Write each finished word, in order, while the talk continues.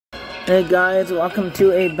Hey guys, welcome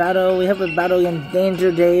to a battle. We have a battle against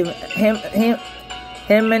Danger Dave. Him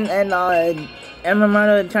and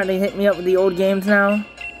Emma trying to hit me up with the old games now.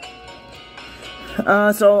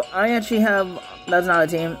 So I actually have, that's not a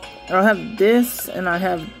team. I have this and I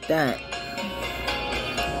have that.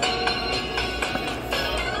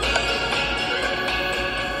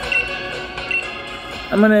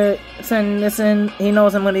 I'm gonna send this in. He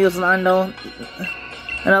knows I'm gonna use Lando.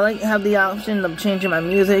 And I like to have the option of changing my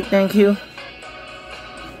music, thank you.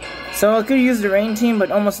 So I could use the rain team,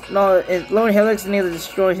 but almost no, Lord Helix needs to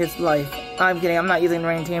destroy his life. I'm kidding, I'm not using the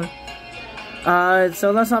rain team.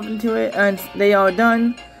 So let's hop into it, and they are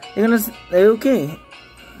done. They're okay.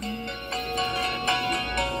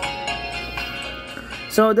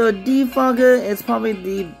 So the defogger is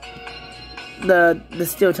probably the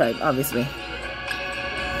steel type, obviously.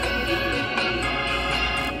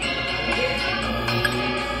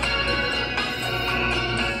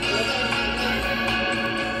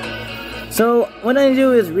 So what I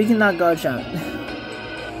do is we cannot guard shot.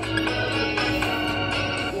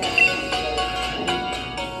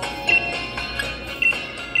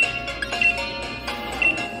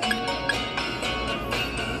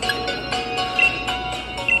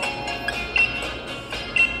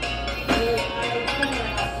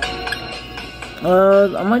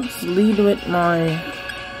 I might just lead with my.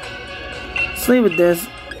 Let's lead with this.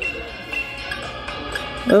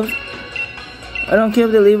 Oops. I don't care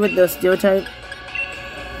if they lead with the steel type.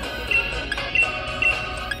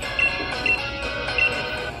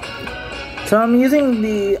 So I'm using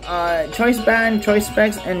the Choice Band, Choice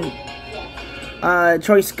Specs, and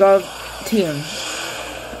Choice Scarf team.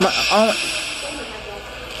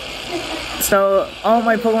 So all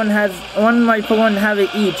my Pokemon has one of my Pokemon have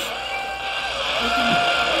it each.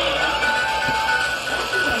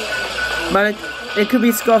 But it could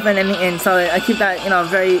be Scarf and anything, so I keep that, you know,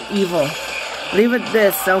 very evil. Leave it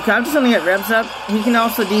this. Okay, I'm just gonna get Revs up. He can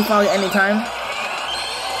also defog at any time.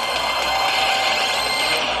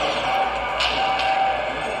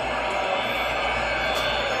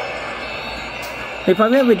 They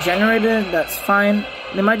probably have a generator, that's fine.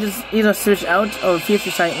 They might just either switch out or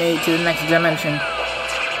future sight me to the next dimension.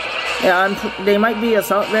 Yeah, they might be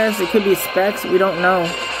assault vests, it could be specs, we don't know.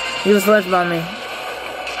 He was Sludge Bomb me.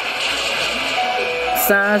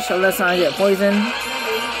 Sash, unless I get poisoned.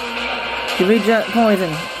 He reject poison.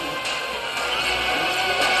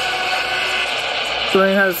 So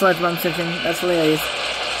learning how to Sludge Bomb switching, that's hilarious.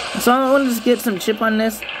 So I want to just get some chip on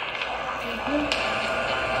this.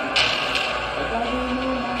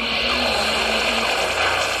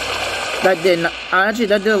 That did not, actually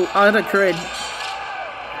that did a lot of crit.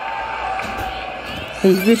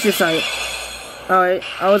 He's vicious sight. Alright,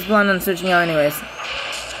 I was planning on switching out anyways.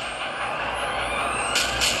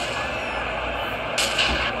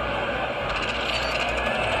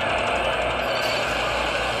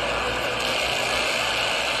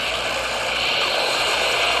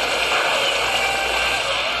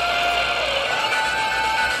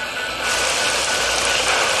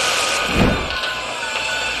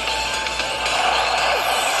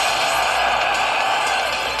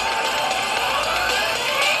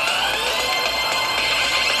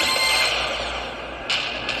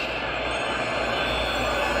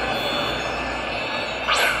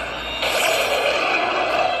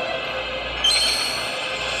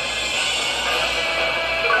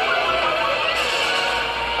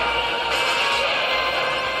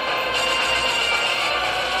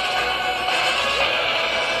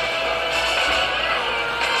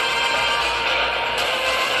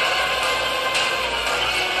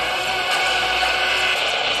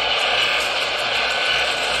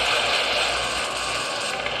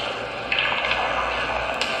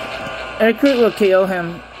 Air Crit will KO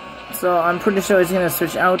him, so I'm pretty sure he's gonna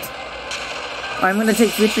switch out. I'm gonna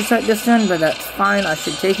take Future Sight this turn, but that's fine, I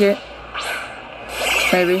should take it.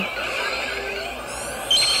 Maybe.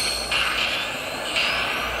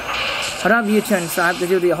 I don't have U-turn, so I have to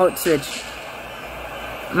do the hot switch.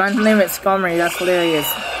 Man's name is Scomery, that's hilarious.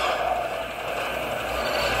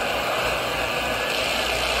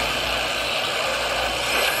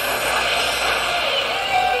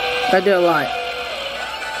 That did a lot.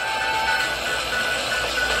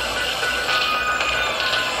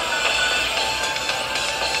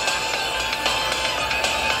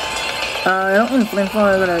 I don't think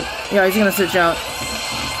Flamethrower gonna. Yeah, he's gonna switch out.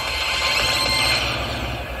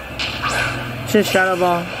 Shit, Shadow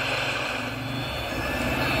Ball.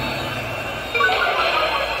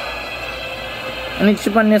 I need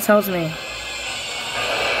chip on this helps me.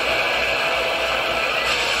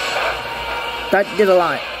 That did a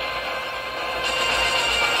lot.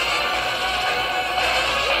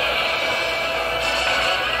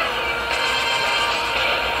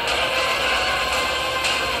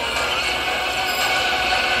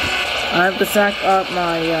 I have to sack up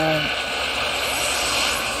my,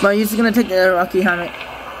 but he's gonna take the Rocky helmet.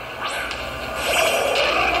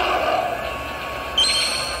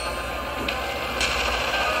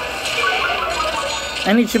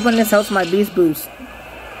 Any chip on this helps my beast boost.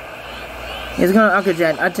 He's gonna Aqua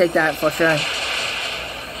Jet. I'd take that for sure.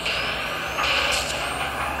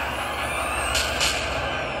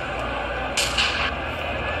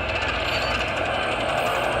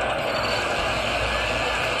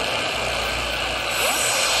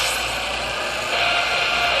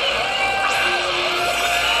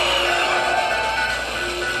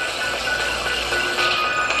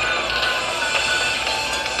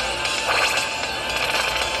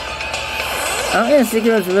 I don't think the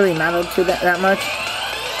secrets really matter to that much.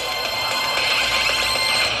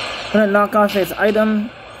 I'm gonna knock off his item.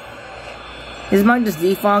 His might just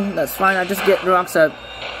defog, that's fine, I just get the rocks up.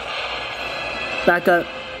 Back up.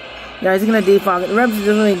 Yeah, he's gonna defog. The reps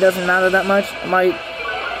really doesn't matter that much.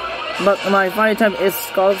 But my fire type is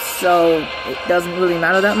Scald, so it doesn't really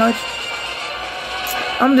matter that much.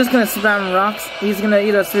 I'm just gonna spam rocks. He's gonna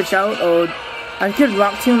either switch out or I could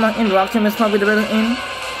Rock Tomb. Rock Tomb is probably the better aim.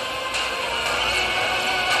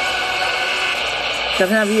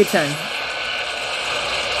 Doesn't have U-turn.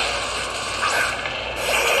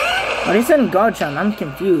 Oh, he said God Charm. I'm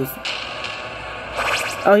confused.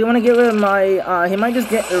 Oh, you want to get rid of my, he might just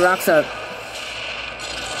get the rocks up.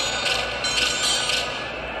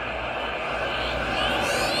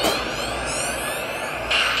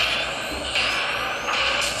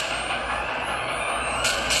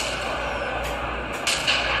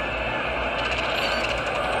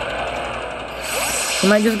 He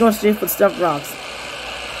might just go straight for stuffed rocks.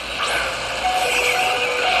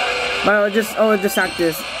 But I'll just sack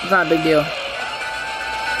this. It's not a big deal.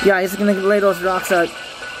 Yeah, he's gonna lay those rocks out.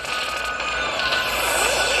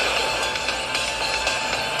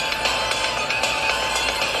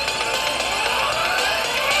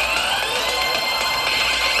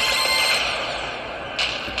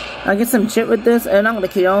 I get some chip with this, and I'm gonna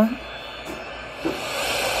kill.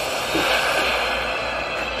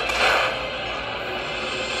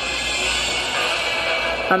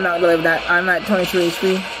 I'm not gonna live that. I'm at 22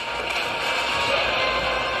 HP.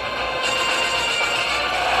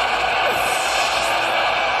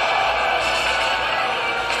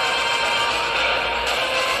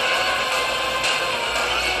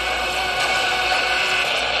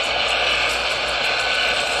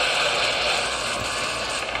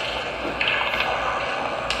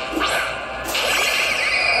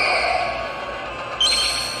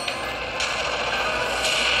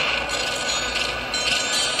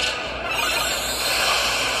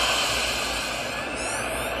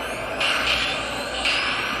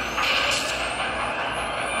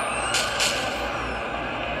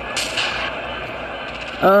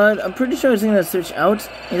 I'm pretty sure he's gonna switch out.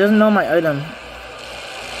 He doesn't know my item.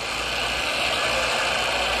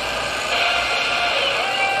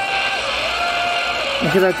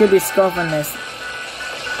 Because I could be scuffing this.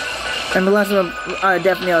 And the last one,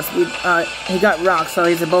 definitely else. He got rock, so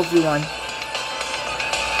he's a bulky one.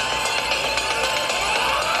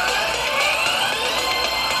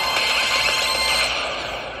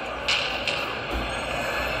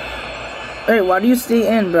 Hey, why do you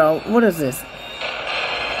stay in, bro? What is this?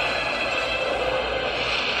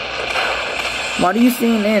 Why are you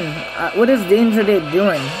staying in? What is Danger Day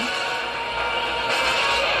doing?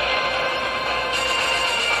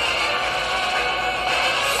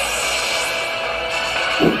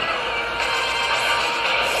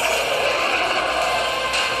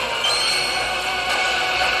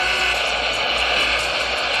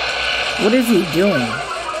 What is he doing?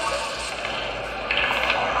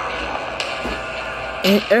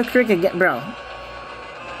 Earthquake again, bro.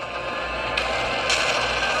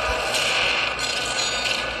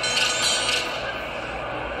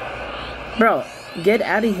 Bro, get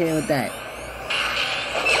out of here with that.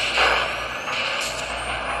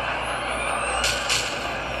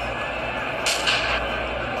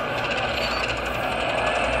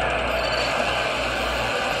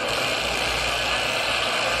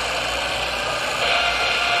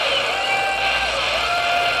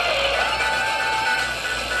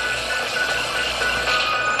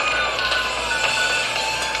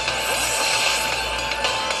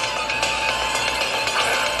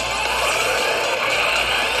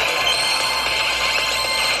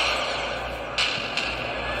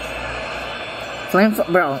 Flame,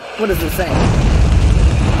 bro, what does it say?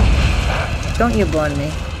 Don't you burn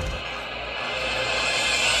me.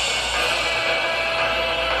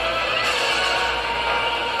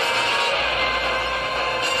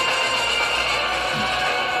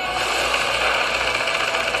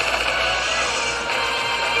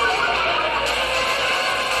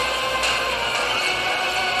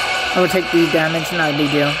 I would take the damage, not a big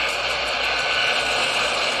deal.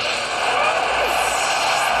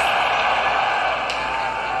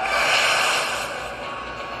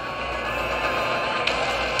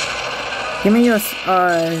 Give me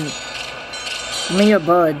your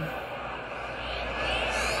bud.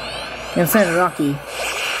 And send Rocky.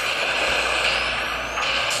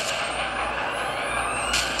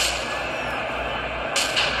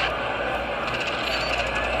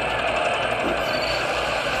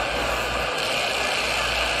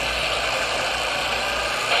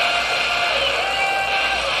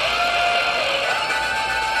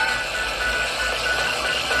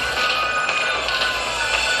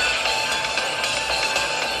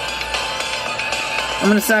 I'm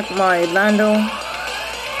gonna sack my Lando.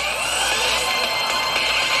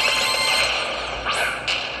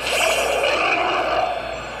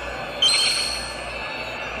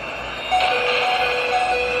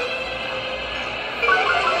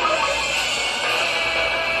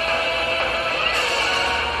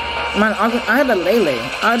 Man, I have a Lele.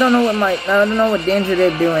 I don't know what danger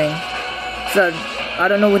they're doing. So I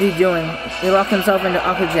don't know what he's doing. He locked himself into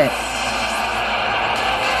Aqua Jet.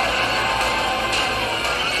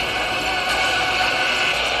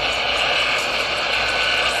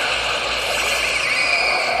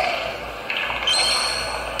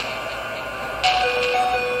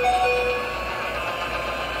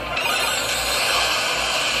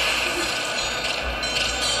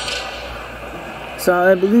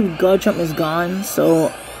 So I believe Garchomp is gone,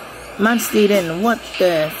 so man stayed in. What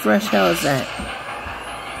the fresh hell is that?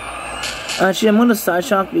 Actually, I'm gonna side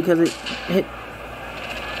shock because it hit.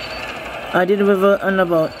 I did a revert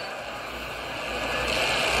undervolt.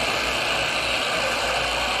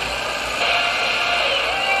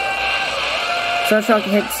 Side shock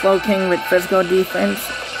hit Slow King with physical defense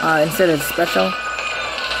instead of special.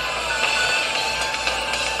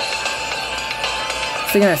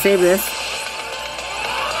 So gonna save this.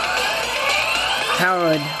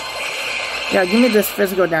 Howard. Yeah, give me this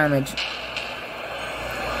physical damage.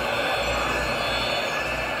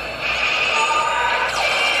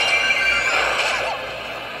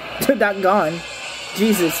 Dude, that gone.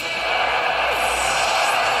 Jesus.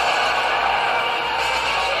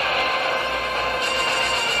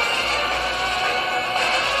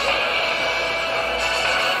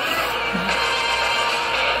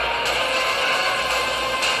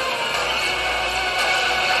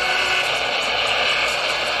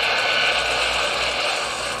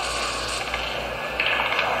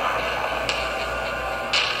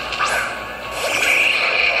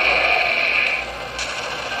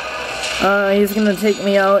 He's gonna take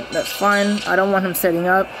me out. That's fine. I don't want him setting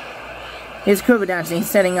up. He's Quiver Dancing. He's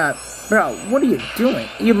setting up. Bro, what are you doing?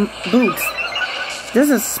 You boots.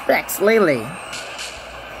 This is Specs, Lele.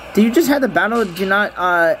 Do you just have the battle? Do not,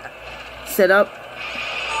 set up?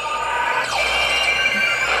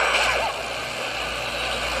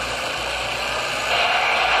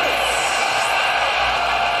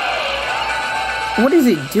 What is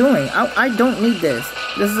he doing? I don't need this.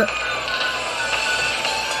 This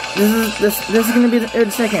is gonna be the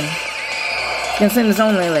third second. He's gonna send his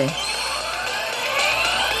own Lele.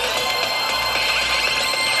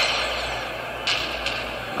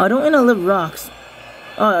 I don't want to live rocks.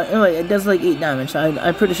 Oh, anyway, it does like 8 damage.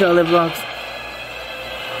 I'm pretty sure I live rocks.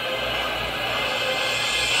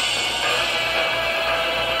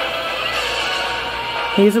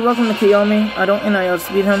 He's welcome to KO me. I don't NIL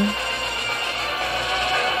speed him.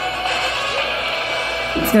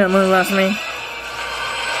 He's gonna move past me.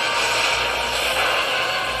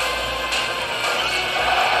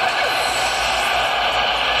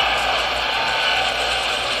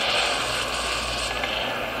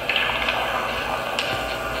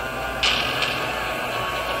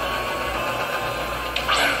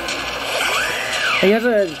 He has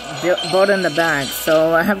a boat in the back,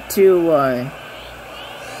 so I have to,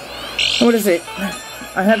 what is it?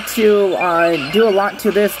 I have to, do a lot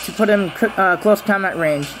to this to put him, close combat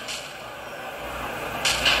range.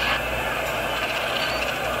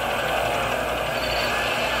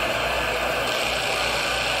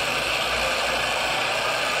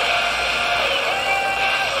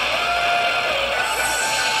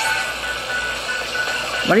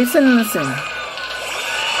 Why are you sending this in?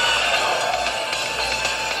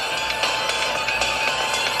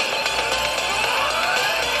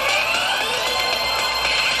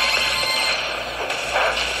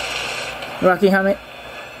 Rocky helmet.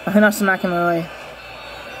 I'm not smacking my way.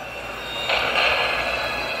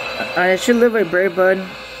 I should live a Brave Bud.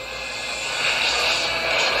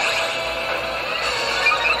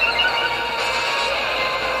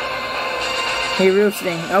 He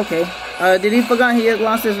roofsting. Okay. Did he forgot he had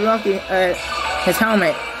lost his his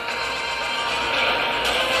helmet?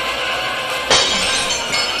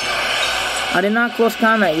 I did not close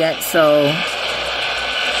combat yet, so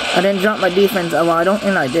I didn't drop my defense. Well, I don't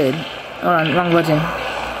think I did. Hold on, wrong button.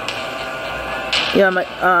 Yeah,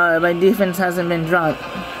 my defense hasn't been dropped.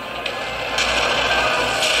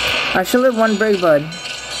 I should have one Brave Bud.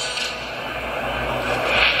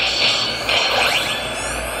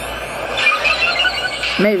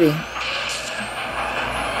 Maybe.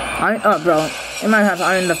 Oh, bro. It might have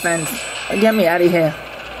Iron Defense. Get me out of here.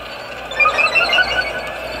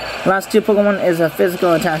 Last two Pokemon is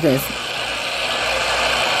physical attackers.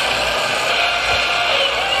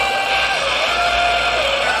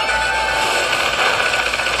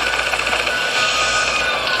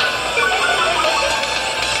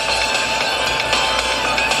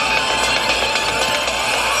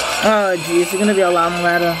 Oh jeez, it's gonna be a long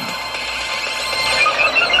ladder.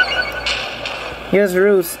 Here's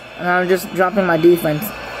Roos, and I'm just dropping my defense.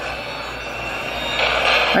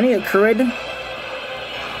 I need a crit.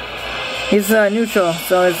 He's neutral,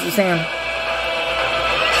 so it's the same.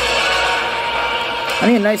 I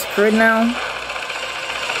need a nice crit now.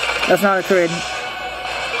 That's not a crit.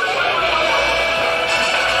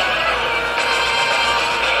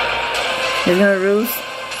 He's gonna Roos.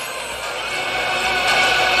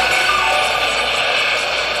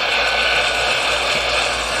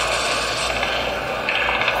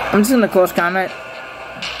 I'm just gonna close combat.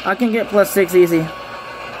 I can get +6 easy.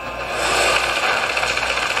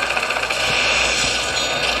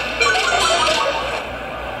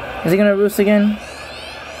 Is he gonna Roost again?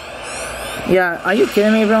 Yeah, are you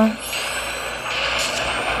kidding me, bro?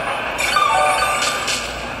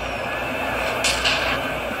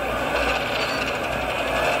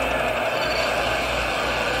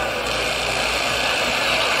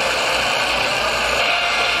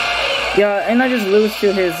 Yeah, and I just lose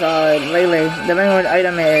to his Lele. Depending what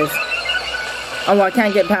item it is. Oh, well, I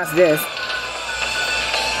can't get past this.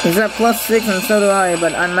 He's at +6 and so do I,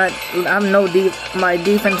 but I'm not. I'm no deep. My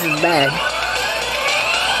defense is bad.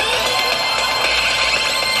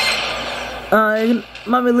 I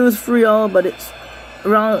might lose 3-0, but it's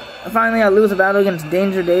around. Finally, I lose a battle against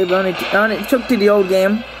Danger Dave, but only it took to the old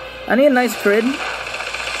game. I need a nice crit.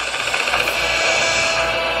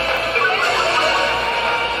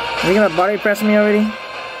 Are you gonna body press me already?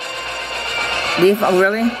 Oh,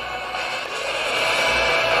 really?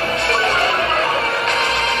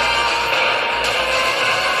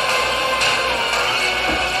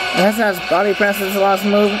 That's how body press is the last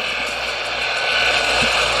move.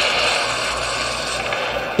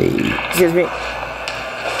 Excuse me.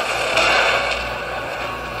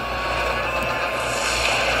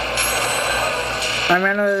 I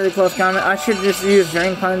ran out of the close combat. I should just use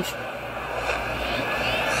Drain Punch.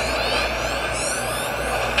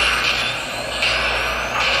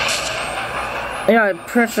 Yeah,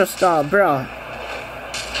 pressure stall, bro.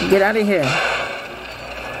 Get out of here.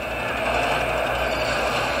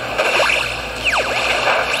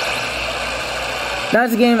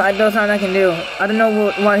 That's a game I don't know I can do. I don't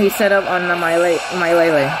know what he set up on my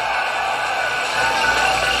Lele.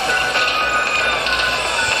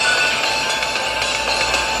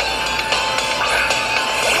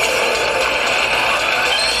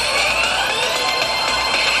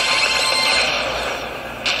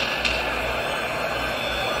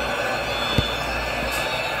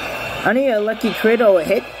 I need a lucky crit or a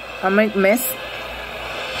hit. I might miss.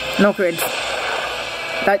 No crit.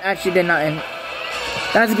 That actually did not end.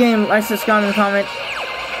 That's the game. Like, subscribe, and comment.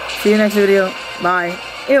 See you next video. Bye.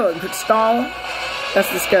 Ew, stall.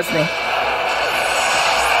 That's disgusting.